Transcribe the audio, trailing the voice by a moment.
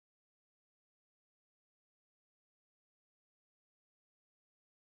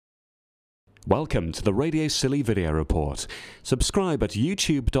Welcome to the Radio Scilly Video Report. Subscribe at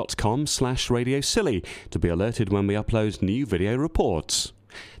youtube.com/Radio Scilly to be alerted when we upload new video reports.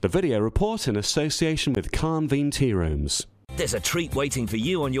 The video report in association with Carnveen Tea Rooms. There's a treat waiting for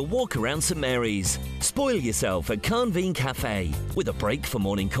you on your walk around St Mary's. Spoil yourself at Carnveen Cafe with a break for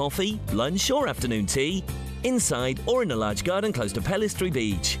morning coffee, lunch or afternoon tea, inside or in a large garden close to Pellistry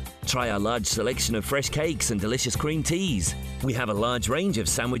Beach. Try our large selection of fresh cakes and delicious cream teas. We have a large range of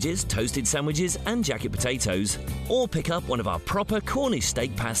sandwiches, toasted sandwiches and jacket potatoes, or pick up one of our proper Cornish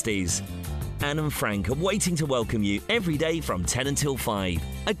steak pasties. Anne and Frank are waiting to welcome you every day from 10 until 5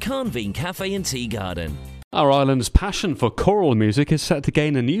 at Carnveen Cafe and Tea Garden. Our island's passion for choral music is set to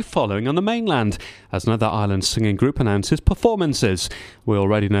gain a new following on the mainland as another island singing group announces performances. We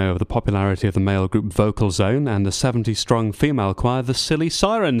already know of the popularity of the male group Vocal Zone and the 70-strong female choir the Scilly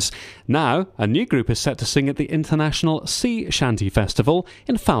Sirens. Now, a new group is set to sing at the International Sea Shanty Festival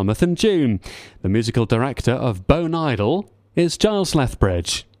in Falmouth in June. The musical director of Bone Idol is Giles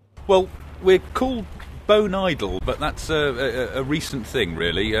Lethbridge. Well, we're called Bone Idol, but that's a recent thing,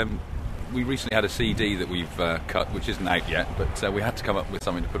 really. We recently had a CD that we've cut, which isn't out yet, but we had to come up with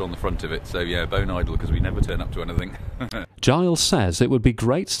something to put on the front of it. So yeah, Bone Idol, because we never turn up to anything. Giles says it would be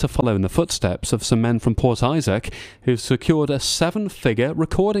great to follow in the footsteps of some men from Port Isaac who've secured a 7-figure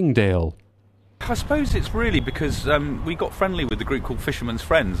recording deal. I suppose it's really because we got friendly with the group called Fisherman's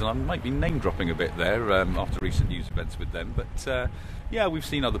Friends, and I might be name-dropping a bit there after recent news events with them, but yeah, we've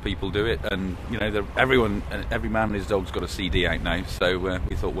seen other people do it, and you know, every man and his dog's got a CD out now, so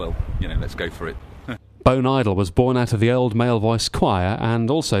we thought, well, you know, let's go for it. Bone Idol was born out of the old male voice choir and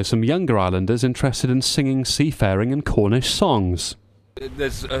also some younger islanders interested in singing seafaring and Cornish songs.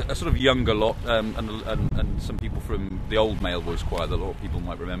 There's a sort of younger lot and some people from the old male voice choir that a lot of people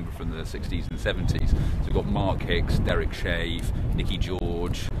might remember from the 60s and 70s. So we've got Mark Hicks, Derek Shave, Nicky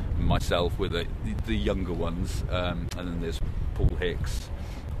George, and myself with the younger ones, and then there's Paul Hicks,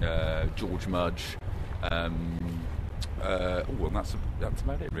 George Mudge, and that's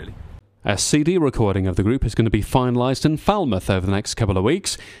about it really. A CD recording of the group is going to be finalised in Falmouth over the next couple of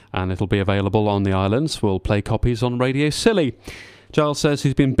weeks, and it'll be available on the islands. We'll play copies on Radio Scilly. Giles says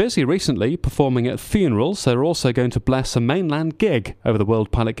he's been busy recently performing at funerals. They're also going to bless a mainland gig over the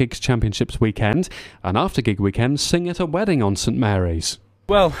World Pilot Gigs Championships weekend, and after gig weekend sing at a wedding on St Mary's.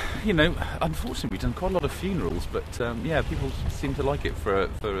 Well, you know, unfortunately we've done quite a lot of funerals, but yeah, people seem to like it for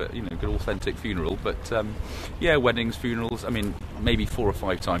you know, good authentic funeral. But yeah, weddings, funerals, I mean, maybe 4 or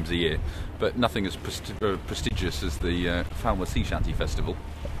 5 times a year, but nothing as prestigious as the Falmouth Sea Shanty Festival.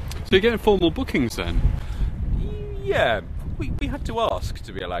 So you're getting formal bookings then? Yeah, we had to ask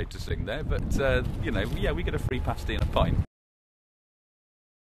to be allowed to sing there, but you know, yeah, we get a free pasty and a pint.